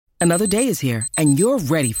Another day is here, and you're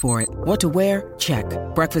ready for it. What to wear? Check.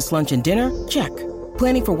 Breakfast, lunch, and dinner? Check.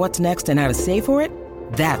 Planning for what's next and how to save for it?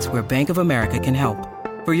 That's where Bank of America can help.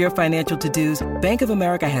 For your financial to-dos, Bank of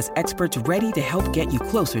America has experts ready to help get you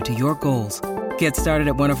closer to your goals. Get started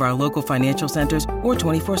at one of our local financial centers or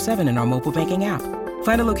 24/7 in our mobile banking app.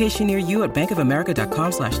 Find a location near you at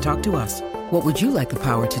bankofamerica.com/talktous. What would you like the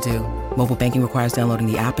power to do? Mobile banking requires downloading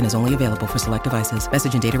the app and is only available for select devices.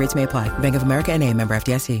 Message and data rates may apply. Bank of America N.A., member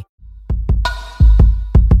FDIC.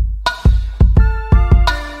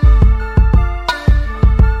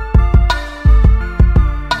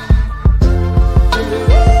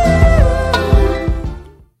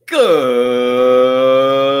 Good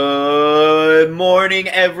morning,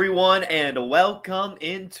 everyone, and welcome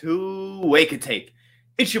into Wake and Take.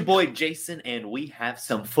 It's your boy Jason, and we have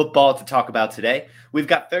some football to talk about today. We've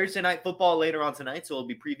got Thursday night football later on tonight, so we'll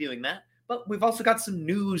be previewing that. But we've also got some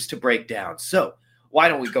news to break down. So why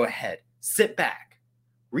don't we go ahead, sit back,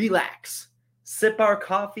 relax, sip our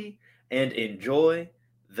coffee, and enjoy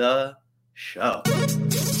the show.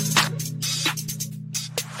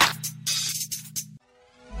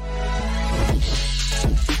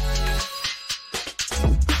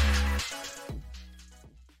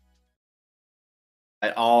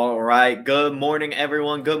 All right. Good morning,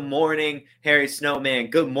 everyone. Good morning, Harry Snowman.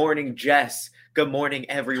 Good morning, Jess. Good morning,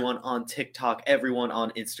 everyone on TikTok, everyone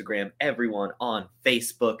on Instagram, everyone on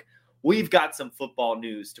Facebook. We've got some football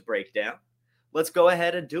news to break down. Let's go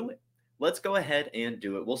ahead and do it.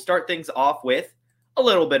 We'll start things off with a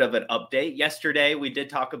little bit of an update. Yesterday, we did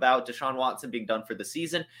talk about Deshaun Watson being done for the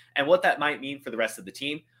season and what that might mean for the rest of the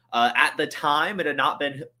team. At the time, it had not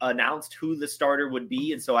been announced who the starter would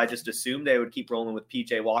be, and so I just assumed they would keep rolling with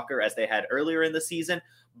P.J. Walker as they had earlier in the season.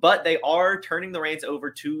 But they are turning the reins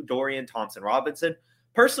over to Dorian Thompson-Robinson.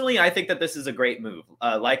 Personally, I think that this is a great move.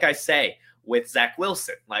 Like I say with Zach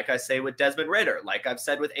Wilson, like I say with Desmond Ridder, like I've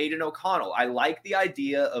said with Aiden O'Connell, I like the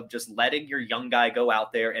idea of just letting your young guy go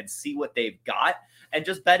out there and see what they've got and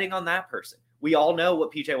just betting on that person. We all know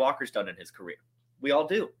what P.J. Walker's done in his career. We all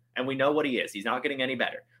do. And we know what he is. He's not getting any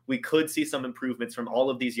better. We could see some improvements from all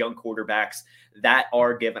of these young quarterbacks that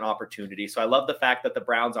are given opportunity. So I love the fact that the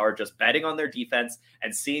Browns are just betting on their defense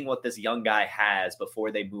and seeing what this young guy has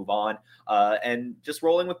before they move on and just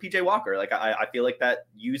rolling with PJ Walker. Like I feel like that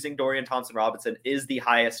using Dorian Thompson-Robinson is the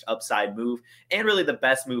highest upside move and really the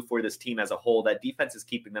best move for this team as a whole. That defense is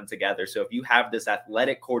keeping them together. So if you have this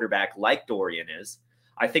athletic quarterback like Dorian is,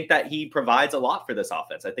 I think that he provides a lot for this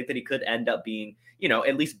offense. I think that he could end up being,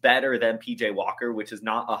 at least better than PJ Walker, which is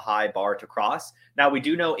not a high bar to cross. Now, we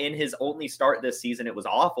do know in his only start this season, it was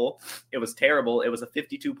awful. It was terrible. It was a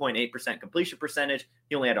 52.8% completion percentage.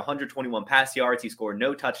 He only had 121 pass yards. He scored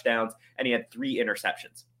no touchdowns, and he had 3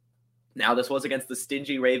 interceptions. Now, this was against the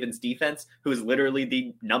stingy Ravens defense, who is literally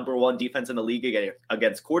the number one defense in the league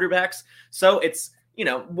against quarterbacks. So it's,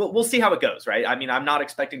 we'll see how it goes, right? I mean, I'm not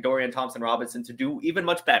expecting Dorian Thompson-Robinson to do even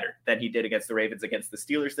much better than he did against the Ravens against the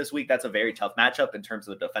Steelers this week. That's a very tough matchup in terms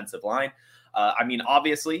of the defensive line.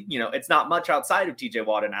 Obviously, it's not much outside of TJ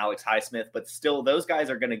Watt and Alex Highsmith, but still those guys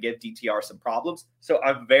are going to give DTR some problems. So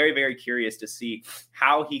I'm very, very curious to see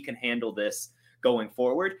how he can handle this going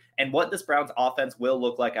forward and what this Browns offense will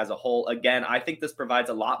look like as a whole. Again, I think this provides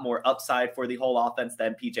a lot more upside for the whole offense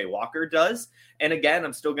than PJ Walker does. And again,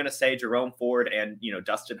 I'm still going to say Jerome Ford and,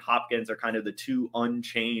 Dustin Hopkins are kind of the 2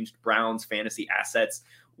 unchanged Browns fantasy assets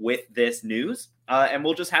with this news. And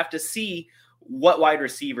we'll just have to see what wide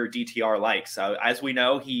receiver DTR likes. As we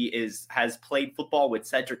know, he has played football with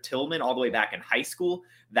Cedric Tillman all the way back in high school.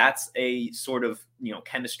 That's a sort of,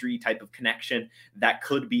 chemistry type of connection that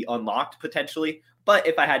could be unlocked potentially. But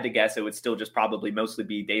if I had to guess, it would still just probably mostly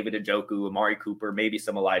be David Njoku, Amari Cooper, maybe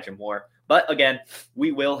some Elijah Moore. But again,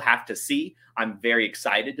 we will have to see. I'm very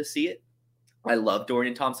excited to see it. I love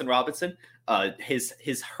Dorian Thompson-Robinson.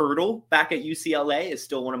 His hurdle back at UCLA is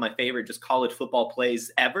still one of my favorite just college football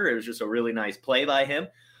plays ever. It was just a really nice play by him.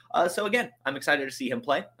 So again, I'm excited to see him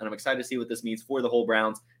play, and I'm excited to see what this means for the whole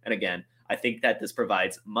Browns. And again, I think that this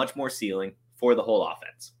provides much more ceiling for the whole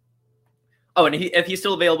offense. Oh, and if he's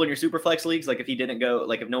still available in your Superflex leagues, like if he didn't go,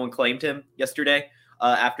 like if no one claimed him yesterday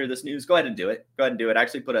after this news, go ahead and do it. I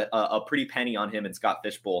actually put a pretty penny on him in Scott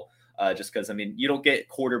Fishbowl. Just because, you don't get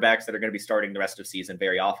quarterbacks that are going to be starting the rest of the season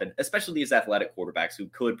very often, especially these athletic quarterbacks who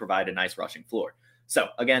could provide a nice rushing floor. So,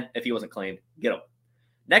 again, if he wasn't claimed, get him.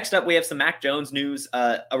 Next up, we have some Mac Jones news.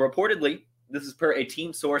 Reportedly, this is per a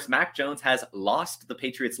team source, Mac Jones has lost the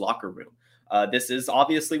Patriots locker room. This is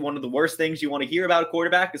obviously one of the worst things you want to hear about a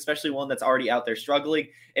quarterback, especially one that's already out there struggling.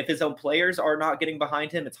 If his own players are not getting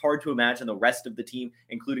behind him, it's hard to imagine the rest of the team,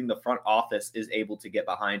 including the front office, is able to get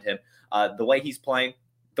behind him. The way he's playing,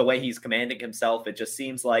 the way he's commanding himself, it just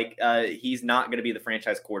seems like he's not going to be the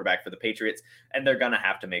franchise quarterback for the Patriots, and they're going to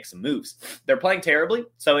have to make some moves. They're playing terribly,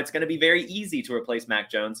 so it's going to be very easy to replace Mac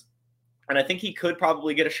Jones. And I think he could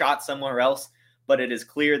probably get a shot somewhere else, but it is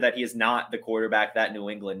clear that he is not the quarterback that New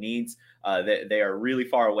England needs. They are really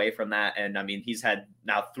far away from that. And I mean, he's had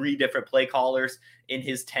now 3 different play callers in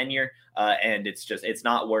his tenure, and it's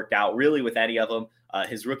not worked out really with any of them.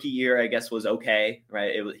 His rookie year, I guess, was okay,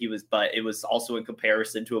 right? But it was also in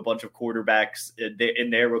comparison to a bunch of quarterbacks in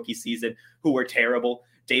their rookie season who were terrible.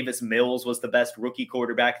 Davis Mills was the best rookie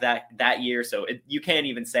quarterback that year, so you can't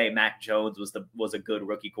even say Mac Jones was a good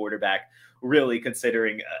rookie quarterback, really,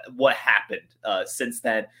 considering what happened since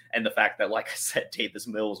then, and the fact that, like I said, Davis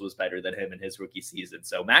Mills was better than him in his rookie season.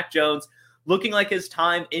 So Mac Jones, looking like his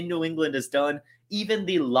time in New England is done. Even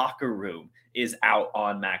the locker room is out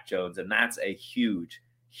on Mac Jones, and that's a huge,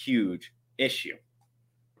 huge issue.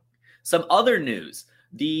 Some other news: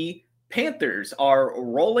 the Panthers are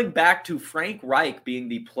rolling back to Frank Reich being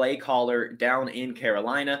the play caller down in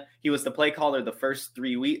Carolina. He was the play caller the first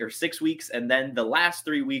 6 weeks, and then the last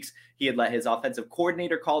 3 weeks he had let his offensive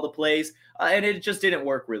coordinator call the plays, and it just didn't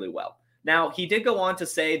work really well. Now, he did go on to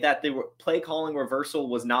say that the play calling reversal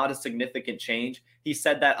was not a significant change. He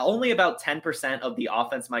said that only about 10% of the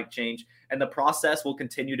offense might change, and the process will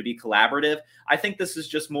continue to be collaborative. I think this is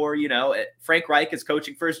just more, Frank Reich is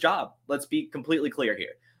coaching for his job. Let's be completely clear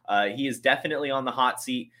here. He is definitely on the hot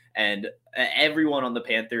seat, and everyone on the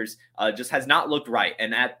Panthers just has not looked right.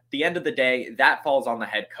 And at the end of the day, that falls on the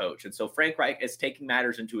head coach. And so Frank Reich is taking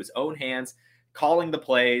matters into his own hands, calling the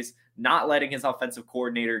plays, not letting his offensive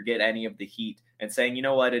coordinator get any of the heat, and saying, you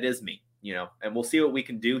know what, it is me, and we'll see what we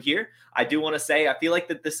can do here. I do want to say, I feel like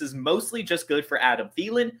that this is mostly just good for Adam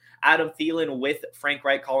Thielen. Adam Thielen with Frank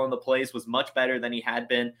Reich calling the plays was much better than he had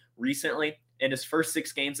been recently. In his first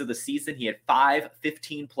 6 games of the season, he had 5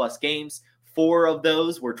 15-plus games. 4 of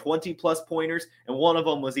those were 20-plus pointers, and one of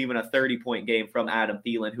them was even a 30-point game from Adam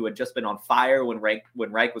Thielen, who had just been on fire when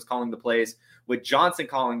Reich was calling the plays. With Johnson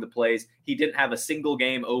calling the plays, he didn't have a single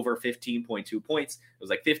game over 15.2 points. It was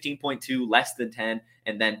like 15.2, less than 10,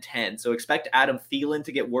 and then 10. So expect Adam Thielen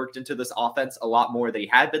to get worked into this offense a lot more than he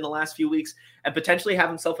had been the last few weeks, and potentially have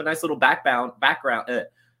himself a nice little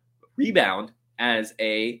rebound as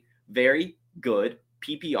a very good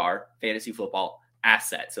PPR fantasy football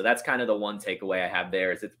asset. So that's kind of the one takeaway I have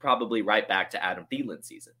there, is it's probably right back to Adam Thielen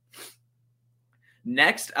season.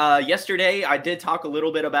 Next, yesterday I did talk a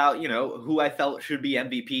little bit about, who I felt should be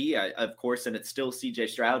MVP, of course, and it's still CJ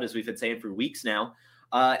Stroud, as we've been saying for weeks now.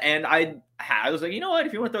 And I was like, you know what,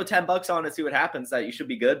 if you want to throw $10 on it, see what happens, that you should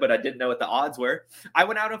be good, but I didn't know what the odds were. I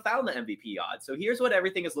went out and found the MVP odds. So here's what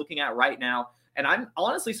everything is looking at right now. And I'm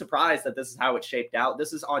honestly surprised that this is how it shaped out.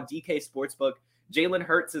 This is on DK Sportsbook. Jalen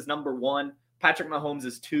Hurts is number 1. Patrick Mahomes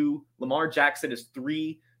is 2. Lamar Jackson is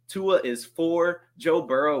 3. Tua is 4. Joe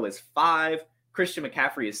Burrow is 5. Christian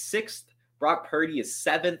McCaffrey is 6th. Brock Purdy is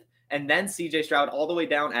 7th. And then CJ Stroud all the way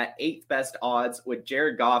down at 8th best odds, with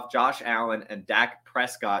Jared Goff, Josh Allen, and Dak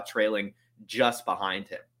Prescott trailing just behind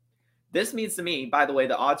him. This means to me, by the way,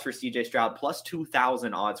 the odds for CJ Stroud plus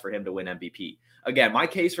 2,000 odds for him to win MVP. Again, my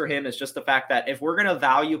case for him is just the fact that if we're going to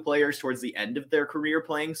value players towards the end of their career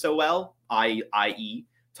playing so well, i.e.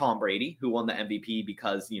 Tom Brady, who won the MVP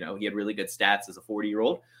because, he had really good stats as a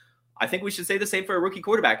 40-year-old, I think we should say the same for a rookie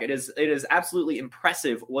quarterback. It is absolutely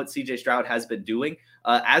impressive what CJ Stroud has been doing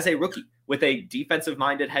as a rookie, with a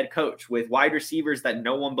defensive-minded head coach, with wide receivers that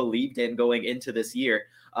no one believed in going into this year,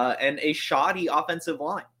 and a shoddy offensive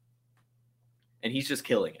line. And he's just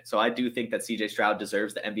killing it. So I do think that CJ Stroud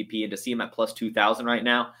deserves the MVP, and to see him at plus 2,000 right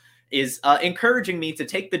now is encouraging me to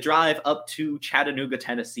take the drive up to Chattanooga,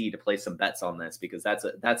 Tennessee to play some bets on this, because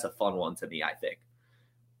that's a fun one to me, I think.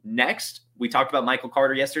 Next, we talked about Michael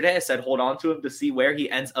Carter yesterday. I said hold on to him to see where he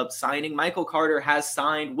ends up signing. Michael Carter has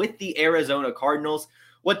signed with the Arizona Cardinals.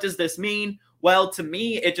 What does this mean? Well, to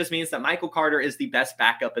me, it just means that Michael Carter is the best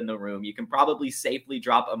backup in the room. You can probably safely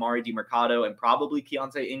drop Amari DiMercado and probably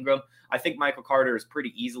Keontae Ingram. I think Michael Carter is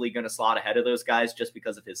pretty easily going to slot ahead of those guys just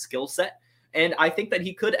because of his skill set. And I think that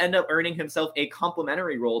he could end up earning himself a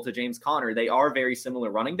complementary role to James Conner. They are very similar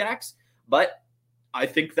running backs, but I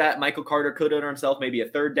think that Michael Carter could earn himself maybe a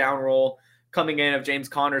third down role, coming in if James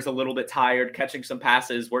Conner's a little bit tired, catching some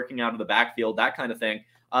passes, working out of the backfield, that kind of thing.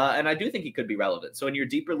 And I do think he could be relevant. So in your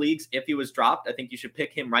deeper leagues, if he was dropped, I think you should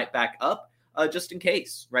pick him right back up just in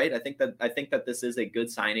case, right? I think that this is a good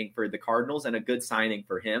signing for the Cardinals and a good signing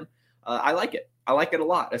for him. I like it. I like it a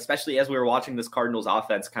lot, especially as we were watching this Cardinals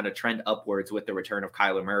offense kind of trend upwards with the return of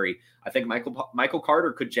Kyler Murray. I think Michael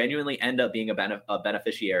Carter could genuinely end up being a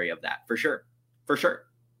beneficiary of that, for sure. For sure.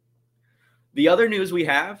 The other news we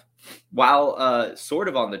have, while sort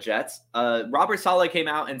of on the Jets, Robert Saleh came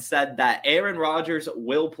out and said that Aaron Rodgers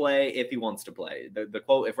will play if he wants to play. The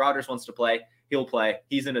quote, if Rodgers wants to play, he'll play.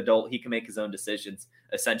 He's an adult. He can make his own decisions,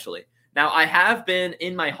 essentially. Now, I have been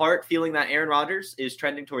in my heart feeling that Aaron Rodgers is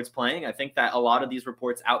trending towards playing. I think that a lot of these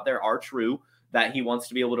reports out there are true, that he wants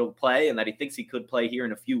to be able to play and that he thinks he could play here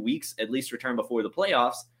in a few weeks, at least return before the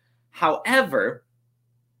playoffs. However,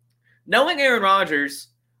 knowing Aaron Rodgers,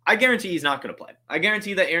 I guarantee he's not going to play. I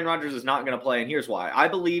guarantee that Aaron Rodgers is not going to play, and here's why. I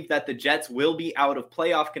believe that the Jets will be out of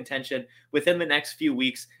playoff contention within the next few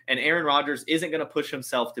weeks, and Aaron Rodgers isn't going to push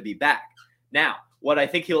himself to be back. Now, what I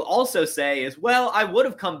think he'll also say is, well, I would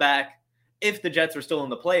have come back if the Jets are still in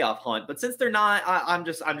the playoff hunt. But since they're not, I'm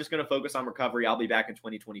just going to focus on recovery. I'll be back in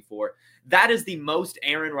 2024. That is the most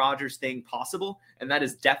Aaron Rodgers thing possible, and that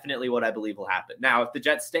is definitely what I believe will happen. Now, if the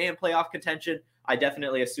Jets stay in playoff contention, I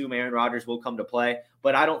definitely assume Aaron Rodgers will come to play,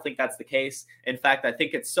 but I don't think that's the case. In fact, I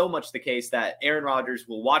think it's so much the case that Aaron Rodgers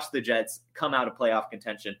will watch the Jets come out of playoff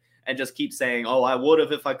contention and just keep saying, oh, I would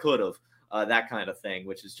have if I could have, that kind of thing,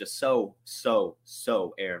 which is just so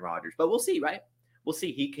Aaron Rodgers. But we'll see, right? We'll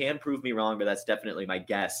see. He can prove me wrong, but that's definitely my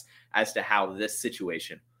guess as to how this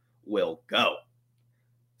situation will go.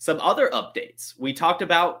 Some other updates. We talked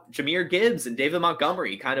about Jahmyr Gibbs and David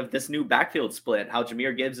Montgomery, kind of this new backfield split, how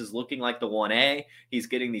Jahmyr Gibbs is looking like the 1A. He's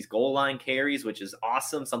getting these goal line carries, which is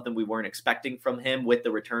awesome, something we weren't expecting from him with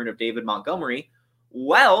the return of David Montgomery.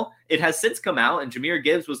 Well, it has since come out, and Jahmyr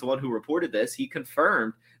Gibbs was the one who reported this. He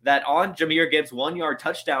confirmed that on Jahmyr Gibbs' 1-yard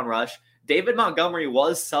touchdown rush, David Montgomery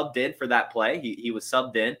was subbed in for that play. He was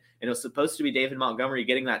subbed in, and it was supposed to be David Montgomery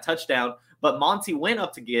getting that touchdown. But Monty went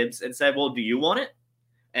up to Gibbs and said, well, do you want it?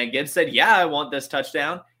 And Gibbs said, yeah, I want this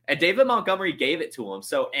touchdown. And David Montgomery gave it to him.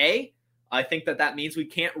 So, I think that means we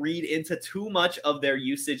can't read into too much of their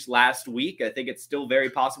usage last week. I think it's still very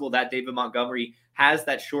possible that David Montgomery has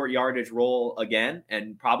that short yardage role again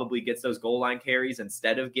and probably gets those goal line carries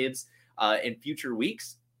instead of Gibbs in future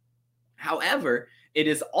weeks. However, it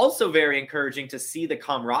is also very encouraging to see the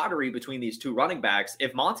camaraderie between these two running backs.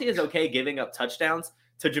 If Monty is okay giving up touchdowns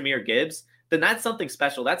to Jahmyr Gibbs, then that's something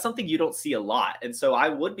special. That's something you don't see a lot. And so I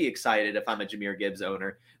would be excited if I'm a Jahmyr Gibbs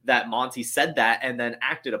owner that Monty said that and then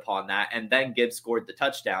acted upon that, and then Gibbs scored the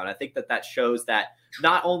touchdown. I think that shows that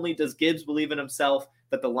not only does Gibbs believe in himself,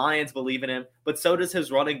 that the Lions believe in him, but so does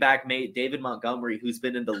his running back mate, David Montgomery, who's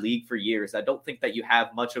been in the league for years. I don't think that you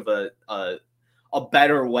have much of a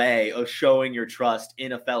better way of showing your trust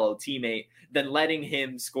in a fellow teammate than letting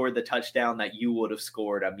him score the touchdown that you would have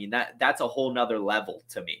scored. I mean, that's a whole nother level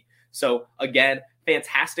to me. So again,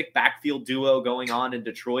 fantastic backfield duo going on in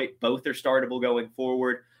Detroit. Both are startable going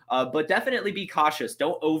forward, but definitely be cautious.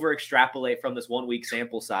 Don't over extrapolate from this 1 week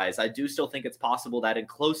sample size. I do still think it's possible that in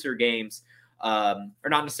closer games, or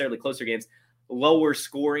not necessarily closer games, lower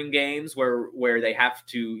scoring games where they have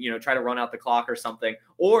to, try to run out the clock or something,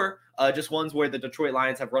 or just ones where the Detroit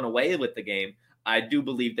Lions have run away with the game. I do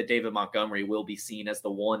believe that David Montgomery will be seen as the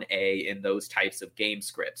 1A in those types of game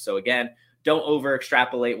scripts. So again, don't over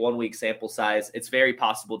extrapolate 1 week sample size. It's very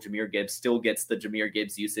possible Jahmyr Gibbs still gets the Jahmyr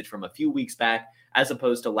Gibbs usage from a few weeks back, as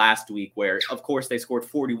opposed to last week where, of course, they scored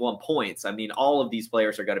 41 points. I mean, all of these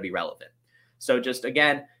players are going to be relevant. So just,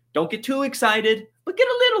 again, don't get too excited, but get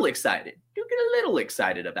a little excited. Do get a little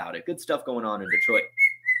excited about it. Good stuff going on in Detroit.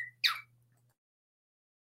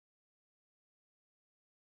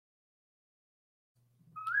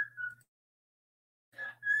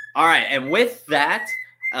 All right, and with that,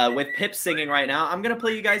 with Pip singing right now, I'm going to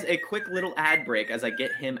play you guys a quick little ad break as I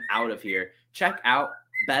get him out of here. Check out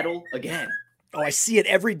Battle again. Oh, I see it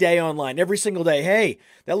every day online, every single day. Hey,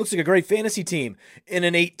 that looks like a great fantasy team in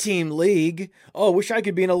an 8-team league. Oh, wish I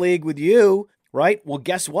could be in a league with you, right? Well,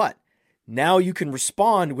 guess what? Now you can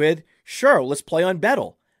respond with, sure, let's play on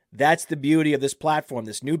Bettle. That's the beauty of this platform.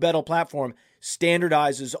 This new Bettle platform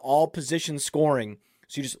standardizes all position scoring.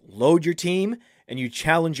 So you just load your team and you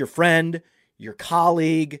challenge your friend, your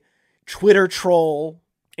colleague, Twitter troll,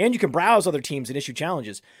 and you can browse other teams and issue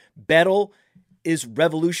challenges. Bettle is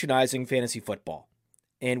revolutionizing fantasy football.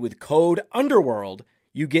 And with code UNDERWORLD,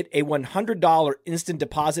 you get a $100 instant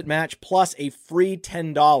deposit match plus a free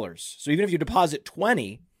 $10. So even if you deposit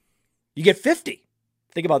 $20, you get $50.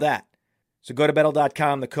 Think about that. So go to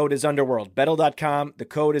Bettle.com. The code is UNDERWORLD. Bettle.com. The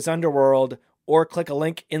code is UNDERWORLD. Or click a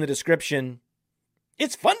link in the description.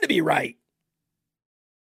 It's fun to be right.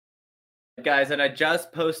 Guys, and I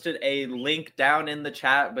just posted a link down in the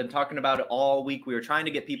chat. I've been talking about it all week. We were trying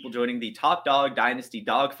to get people joining the Top Dog Dynasty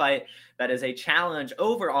Dogfight. That is a challenge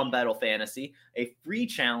over on Battle Fantasy, a free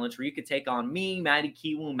challenge where you could take on me, Matty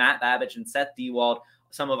Kiwu, Matt Babbage, and Seth Dewald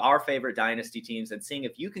some of our favorite dynasty teams and seeing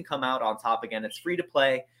if you can come out on top again. It's free to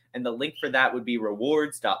play, and the link for that would be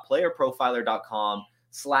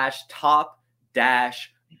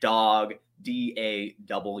rewards.playerprofiler.com/top-dog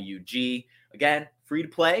DAWG. Again, free to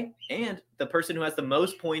play, and the person who has the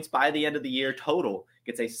most points by the end of the year total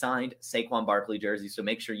gets a signed Saquon Barkley jersey. So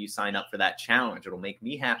make sure you sign up for that challenge. It'll make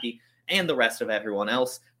me happy and the rest of everyone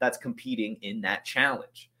else that's competing in that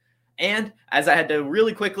challenge. And as I had to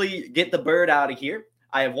really quickly get the bird out of here,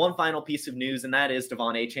 I have one final piece of news, and that is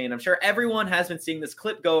Achane. I'm sure everyone has been seeing this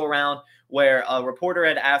clip go around where a reporter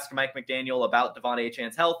had asked Mike McDaniel about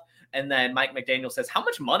Achane's health, and then Mike McDaniel says, "How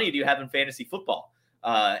much money do you have in fantasy football?"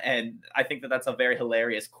 And I think that that's a very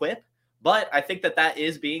hilarious quip, but I think that that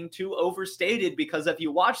is being too overstated, because if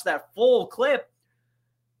you watch that full clip,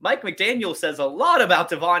 Mike McDaniel says a lot about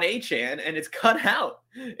Achane, and it's cut out.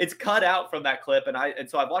 It's cut out from that clip, and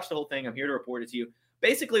so I've watched the whole thing. I'm here to report it to you.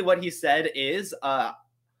 Basically, what he said is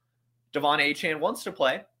Achane wants to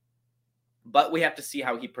play, but we have to see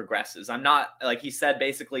how he progresses. I'm not, like he said,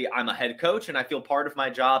 basically, I'm a head coach, and I feel part of my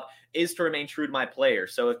job is to remain true to my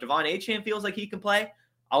players. So if Achane feels like he can play,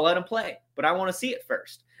 I'll let him play, but I want to see it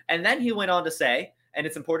first. And then he went on to say, and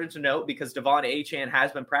it's important to note because Achane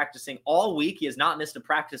has been practicing all week. He has not missed a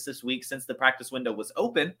practice this week since the practice window was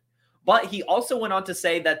open. But he also went on to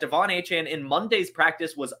say that Achane in Monday's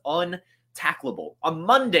practice was untackleable. On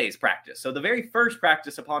Monday's practice. So the very first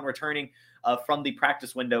practice upon returning from the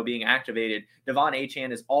practice window being activated,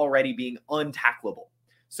 Achane is already being untackleable.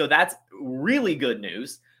 So that's really good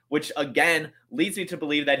news, which again leads me to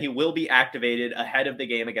believe that he will be activated ahead of the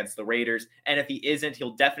game against the Raiders. And if he isn't,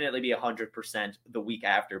 he'll definitely be 100% the week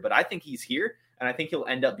after. But I think he's here, and I think he'll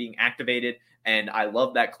end up being activated. And I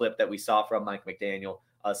love that clip that we saw from Mike McDaniel.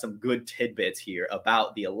 Some good tidbits here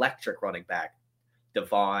about the electric running back,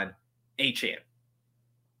 Achane.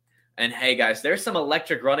 And hey, guys, there's some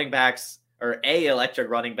electric running backs, or a electric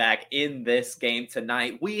running back in this game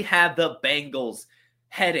tonight. We have the Bengals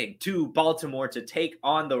heading to Baltimore to take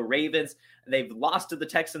on the Ravens. They've lost to the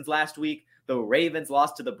Texans last week. The Ravens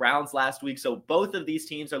lost to the Browns last week. So both of these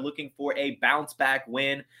teams are looking for a bounce back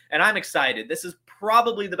win. And I'm excited. This is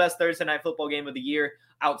probably the best Thursday night football game of the year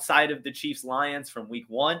outside of the Chiefs-Lions from week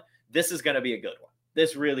 1. This is going to be a good one.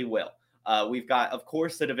 This really will. We've got, of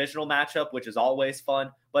course, the divisional matchup, which is always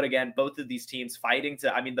fun. But again, both of these teams fighting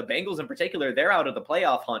to, the Bengals in particular, they're out of the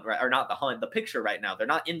playoff hunt, right? Or not the hunt, the picture right now. They're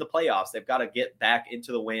not in the playoffs. They've got to get back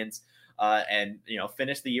into the wins and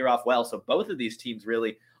finish the year off well. So both of these teams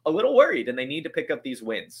really a little worried, and they need to pick up these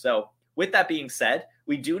wins. So with that being said,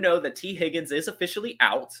 we do know that T. Higgins is officially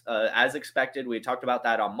out as expected. We talked about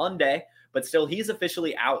that on Monday, but still he's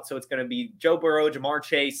officially out. So it's going to be Joe Burrow, Jamar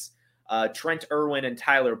Chase, Trent Irwin, and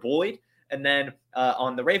Tyler Boyd. And then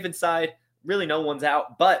on the Ravens side, really no one's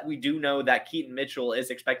out, but we do know that Keaton Mitchell is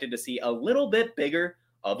expected to see a little bit bigger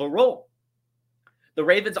of a role. The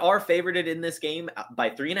Ravens are favorited in this game by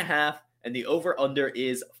 3.5, and the over-under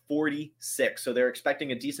is 46. So they're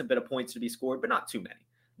expecting a decent bit of points to be scored, but not too many.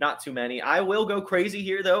 Not too many. I will go crazy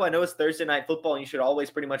here, though. I know it's Thursday night football, and you should always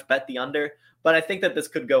pretty much bet the under, but I think that this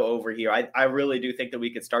could go over here. I really do think that we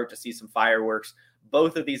could start to see some fireworks.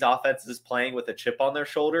 Both of these offenses playing with a chip on their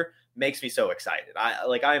shoulder makes me so excited.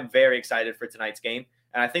 I am very excited for tonight's game,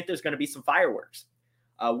 and I think there's going to be some fireworks.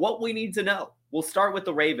 What we need to know, we'll start with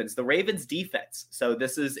the Ravens. The Ravens defense. So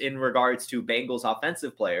this is in regards to Bengals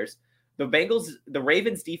offensive players. The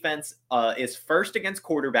Ravens defense is first against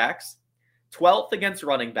quarterbacks, 12th against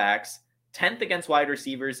running backs, 10th against wide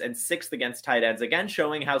receivers, and 6th against tight ends. Again,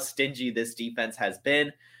 showing how stingy this defense has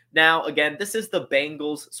been. Now, again, this is the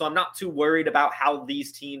Bengals, so I'm not too worried about how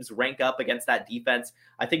these teams rank up against that defense.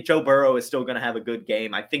 I think Joe Burrow is still going to have a good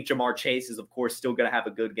game. I think Jamar Chase is, of course, still going to have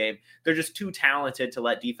a good game. They're just too talented to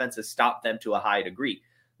let defenses stop them to a high degree.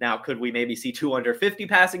 Now, could we maybe see 250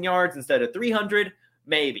 passing yards instead of 300?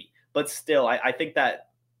 Maybe. But still, I think that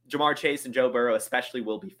Jamar Chase and Joe Burrow especially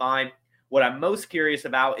will be fine. What I'm most curious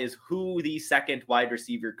about is who the second wide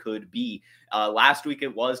receiver could be. Last week,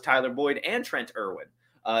 it was Tyler Boyd and Trent Irwin.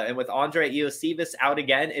 And with Andre Iosivas out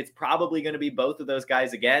again, it's probably going to be both of those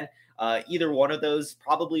guys again. Either one of those,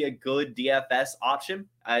 probably a good DFS option.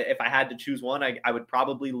 If I had to choose one, I would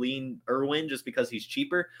probably lean Irwin just because he's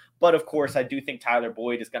cheaper. But of course, I do think Tyler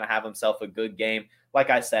Boyd is going to have himself a good game. Like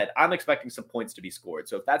I said, I'm expecting some points to be scored.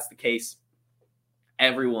 So if that's the case,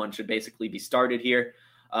 everyone should basically be started here.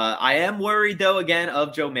 I am worried, though, again,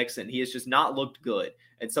 of Joe Mixon. He has just not looked good.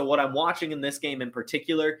 And so what I'm watching in this game in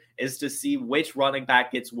particular is to see which running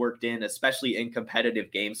back gets worked in, especially in competitive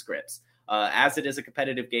game scripts. As it is a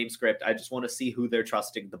competitive game script, I just want to see who they're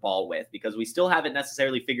trusting the ball with, because we still haven't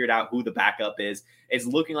necessarily figured out who the backup is. It's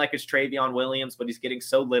looking like it's Travion Williams, but he's getting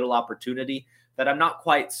so little opportunity that I'm not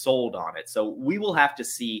quite sold on it. So we will have to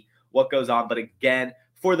see what goes on. But again,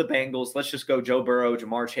 for the Bengals, let's just go Joe Burrow,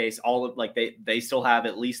 Jamar Chase, all of like they still have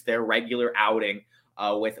at least their regular outing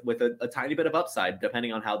with a tiny bit of upside,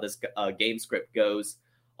 depending on how this game script goes.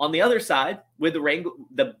 On the other side, with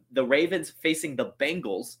the Ravens facing the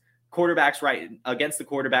Bengals, quarterbacks right against the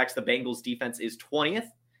quarterbacks, the Bengals defense is 20th,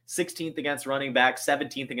 16th against running backs,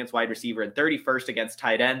 17th against wide receiver, and 31st against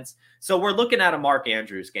tight ends. So we're looking at a Mark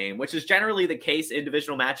Andrews game, which is generally the case in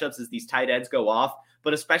divisional matchups as these tight ends go off,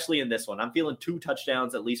 but especially in this one. I'm feeling 2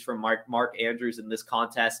 touchdowns at least from Mark Andrews in this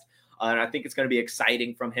contest, and I think it's going to be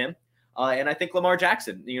exciting from him. And I think Lamar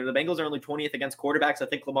Jackson, the Bengals are only 20th against quarterbacks. I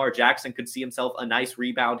think Lamar Jackson could see himself a nice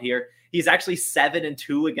rebound here. He's actually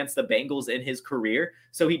 7-2 against the Bengals in his career,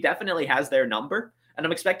 so he definitely has their number. And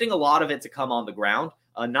I'm expecting a lot of it to come on the ground,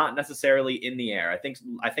 not necessarily in the air. I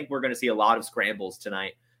think we're going to see a lot of scrambles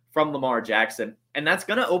tonight from Lamar Jackson, and that's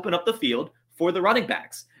going to open up the field for the running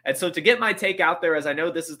backs. And so to get my take out there, as I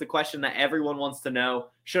know this is the question that everyone wants to know,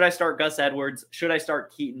 should I start Gus Edwards? Should I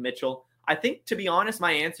start Keaton Mitchell? I think, to be honest,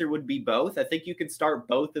 my answer would be both. I think you can start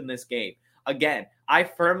both in this game. Again, I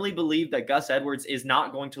firmly believe that Gus Edwards is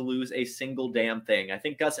not going to lose a single damn thing. I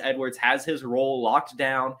think Gus Edwards has his role locked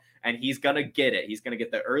down, and he's going to get it. He's going to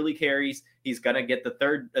get the early carries. He's going to get the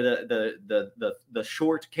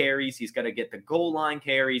short carries. He's going to get the goal line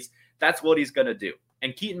carries. That's what he's going to do.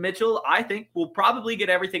 And Keaton Mitchell, I think, will probably get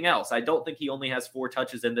everything else. I don't think he only has 4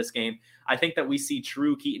 touches in this game. I think that we see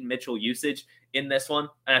true Keaton Mitchell usage in this one,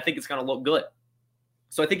 and I think it's going to look good.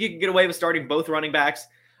 So I think you can get away with starting both running backs.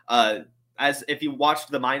 As if you watched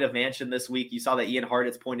the Mind of Mansion this week, you saw that Ian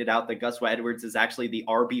Hartitz pointed out that Gus Edwards is actually the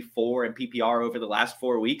RB4 in PPR over the last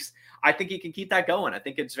 4 weeks. I think he can keep that going. I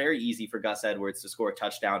think it's very easy for Gus Edwards to score a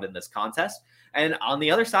touchdown in this contest. And on the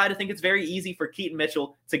other side, I think it's very easy for Keaton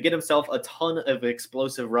Mitchell to get himself a ton of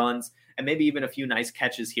explosive runs and maybe even a few nice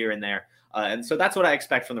catches here and there. And so that's what I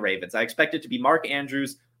expect from the Ravens. I expect it to be Mark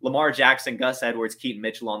Andrews, Lamar Jackson, Gus Edwards, Keaton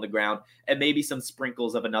Mitchell on the ground, and maybe some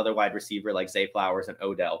sprinkles of another wide receiver like Zay Flowers and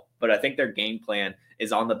Odell. But I think their game plan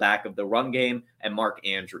is on the back of the run game and Mark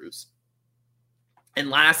Andrews. And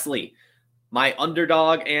lastly, my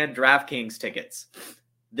underdog and DraftKings tickets.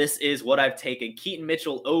 This is what I've taken. Keaton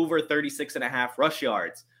Mitchell over 36.5 rush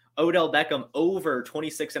yards. Odell Beckham over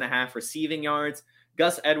 26.5 receiving yards.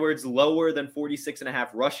 Gus Edwards lower than 46.5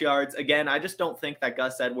 rush yards. Again, I just don't think that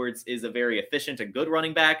Gus Edwards is a very efficient and good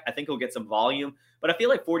running back. I think he'll get some volume, but I feel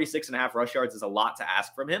like 46.5 rush yards is a lot to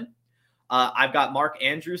ask from him. I've got Mark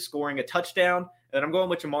Andrews scoring a touchdown, and then I'm going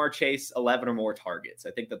with Jamar Chase, 11 or more targets.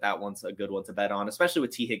 I think that one's a good one to bet on, especially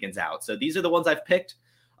with T. Higgins out. So these are the ones I've picked.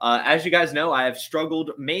 As you guys know, I have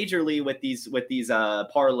struggled majorly with these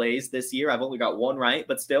parlays this year. I've only got one right,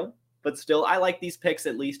 but still, I like these picks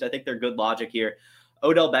at least. I think they're good logic here.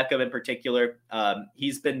 Odell Beckham in particular,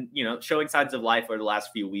 he's been, showing signs of life over the last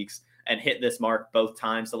few weeks and hit this mark both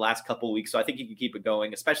times the last couple of weeks. So I think he can keep it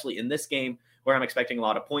going, especially in this game where I'm expecting a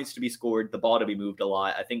lot of points to be scored, the ball to be moved a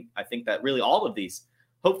lot. I think that really all of these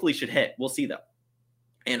hopefully should hit. We'll see though.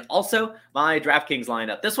 And also my DraftKings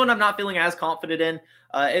lineup. This one I'm not feeling as confident in.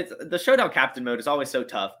 It's the showdown captain mode is always so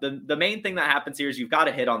tough. The main thing that happens here is you've got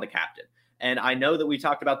to hit on the captain. And I know that we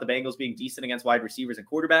talked about the Bengals being decent against wide receivers and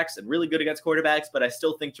quarterbacks and really good against quarterbacks, but I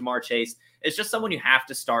still think Jamar Chase is just someone you have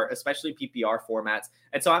to start, especially PPR formats.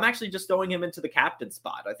 And so I'm actually just throwing him into the captain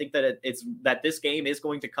spot. I think that that this game is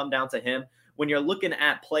going to come down to him. When you're looking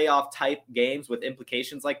at playoff type games with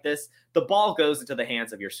implications like this, the ball goes into the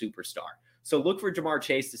hands of your superstar. So look for Jamar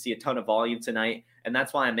Chase to see a ton of volume tonight, and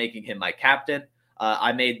that's why I'm making him my captain.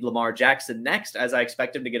 I made Lamar Jackson next, as I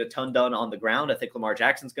expect him to get a ton done on the ground. I think Lamar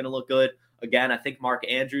Jackson's going to look good. Again, I think Mark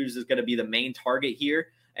Andrews is going to be the main target here,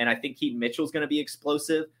 and I think Keaton Mitchell's going to be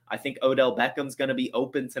explosive. I think Odell Beckham's going to be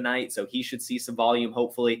open tonight, so he should see some volume,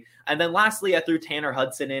 hopefully. And then lastly, I threw Tanner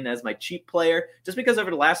Hudson in as my cheap player, just because over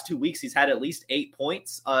the last 2 weeks, he's had at least 8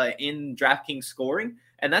 points in DraftKings scoring.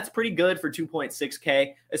 And that's pretty good for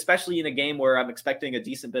 2.6K, especially in a game where I'm expecting a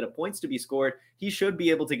decent bit of points to be scored. He should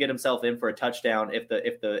be able to get himself in for a touchdown if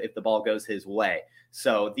the ball goes his way.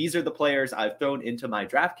 So these are the players I've thrown into my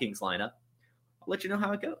DraftKings lineup. I'll let you know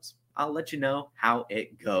how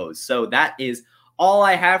it goes. So that is all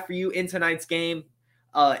I have for you in tonight's game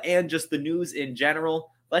and just the news in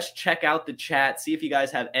general. Let's check out the chat, see if you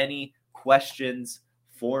guys have any questions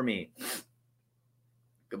for me.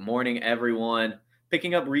 Good morning, everyone.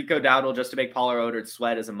 Picking up Rico Dowdle just to make Pollard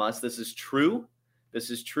sweat is a must. This is true.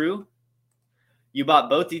 You bought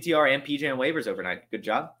both DTR and PJ on waivers overnight. Good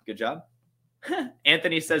job.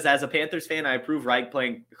 Anthony says, as a Panthers fan, I approve Reich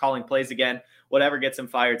calling plays again. Whatever gets him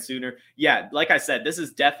fired sooner. Yeah, like I said, this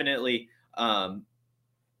is definitely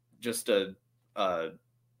just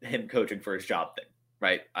him coaching for his job thing,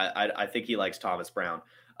 right? I think he likes Thomas Brown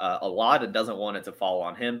a lot and doesn't want it to fall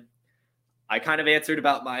on him. I kind of answered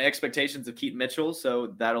about my expectations of Keaton Mitchell,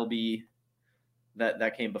 so that'll be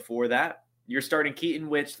that came before that. You're starting Keaton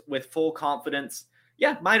with full confidence.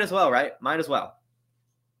 Yeah, might as well, right? Might as well.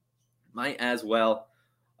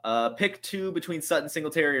 Pick 2 between Sutton,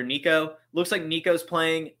 Singletary, or Nico. Looks like Nico's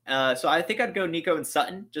playing. So I think I'd go Nico and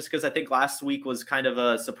Sutton just because I think last week was kind of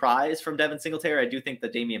a surprise from Devin Singletary. I do think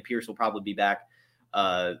that Dameon Pierce will probably be back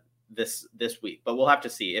this week, but we'll have to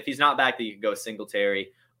see. If he's not back, then you can go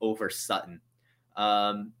Singletary over Sutton.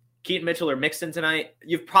 Keaton Mitchell or Mixon tonight.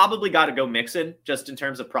 You've probably got to go Mixon just in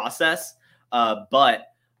terms of process, but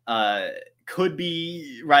could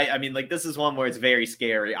be right. I mean, like, this is one where it's very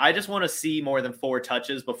scary. I just want to see more than 4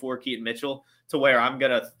 touches before Keaton Mitchell to where I'm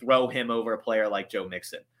going to throw him over a player like Joe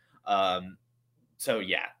Mixon. So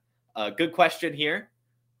yeah, good question here.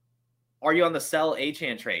 Are you on the sell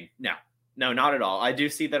Achane train? No, not at all. I do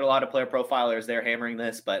see that a lot of player profilers, they're hammering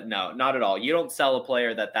this, but no, not at all. You don't sell a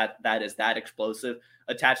player that is that explosive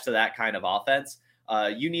attached to that kind of offense.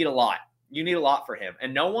 You need a lot. You need a lot for him.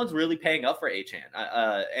 And no one's really paying up for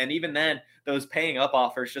Achane. And even then, those paying up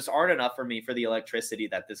offers just aren't enough for me for the electricity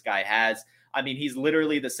that this guy has. I mean, he's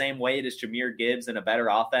literally the same weight as Jahmyr Gibbs in a better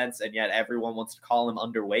offense, and yet everyone wants to call him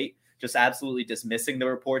underweight, just absolutely dismissing the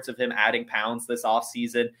reports of him adding pounds this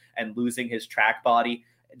offseason and losing his track body.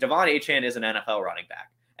 Devon Achane is an NFL running back.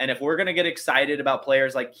 And if we're going to get excited about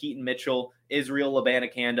players like Keaton Mitchell, Israel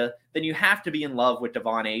Labanakanda, then you have to be in love with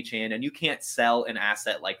Devon Achane, and you can't sell an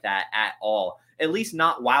asset like that at all, at least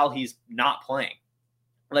not while he's not playing.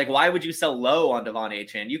 Like, why would you sell low on Devon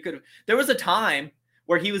Achane? There was a time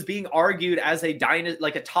where he was being argued as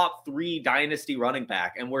a top 3 dynasty running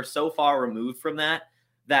back, and we're so far removed from that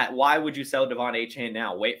why would you sell Devon Achane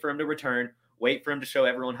now? Wait for him to return. Wait for him to show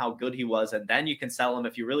everyone how good he was, and then you can sell him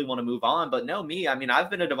if you really want to move on. But no, I've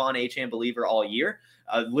been a Devon Achane believer all year.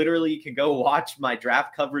 Literally, you can go watch my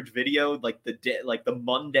draft coverage video, like the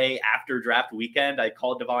Monday after draft weekend. I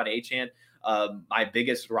called Devon Achane my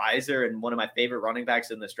biggest riser and one of my favorite running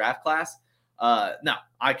backs in this draft class. No,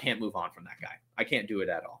 I can't move on from that guy. I can't do it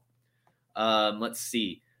at all. Let's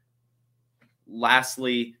see.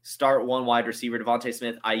 Lastly, start 1 wide receiver, Devontae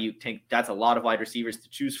Smith, Ayuk, Tank. That's a lot of wide receivers to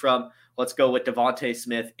choose from. Let's go with Devontae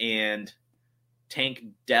Smith and Tank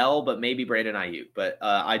Dell, but maybe Brandon Ayuk. But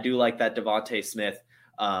I do like that Devontae Smith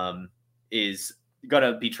is going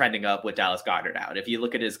to be trending up with Dallas Goedert out. If you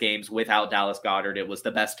look at his games without Dallas Goedert, it was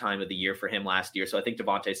the best time of the year for him last year. So I think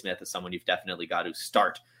Devontae Smith is someone you've definitely got to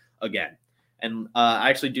start again. And I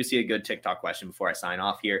actually do see a good TikTok question before I sign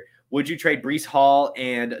off here. Would you trade Breece Hall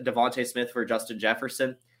and Devontae Smith for Justin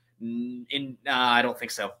Jefferson? I don't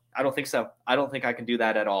think so. I don't think I can do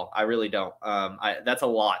that at all. I really don't. That's a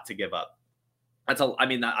lot to give up.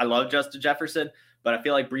 I love Justin Jefferson, but I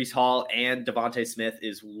feel like Breece Hall and Devontae Smith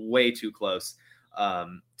is way too close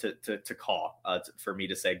to call for me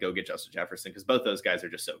to say go get Justin Jefferson, because both those guys are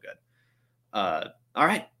just so good. All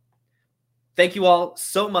right. Thank you all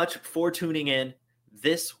so much for tuning in.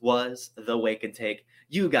 This was the Wake and Take.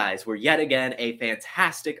 You guys were yet again a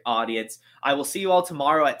fantastic audience. I will see you all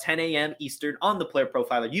tomorrow at 10 a.m. Eastern on the Player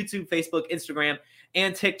Profiler YouTube, Facebook, Instagram,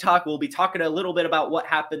 and TikTok. We'll be talking a little bit about what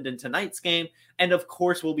happened in tonight's game. And of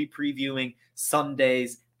course, we'll be previewing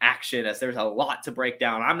Sunday's action, as there's a lot to break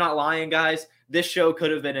down. I'm not lying, guys. This show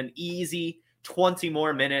could have been an easy 20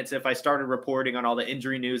 more minutes if I started reporting on all the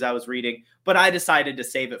injury news I was reading, but I decided to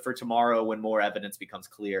save it for tomorrow when more evidence becomes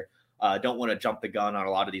clear. Don't want to jump the gun on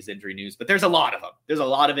a lot of these injury news, but there's a lot of them. There's a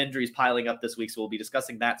lot of injuries piling up this week, so we'll be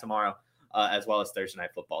discussing that tomorrow, as well as Thursday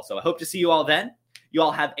Night Football. So I hope to see you all then. You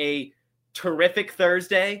all have a terrific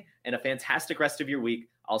Thursday and a fantastic rest of your week.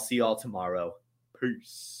 I'll see you all tomorrow.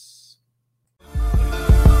 Peace.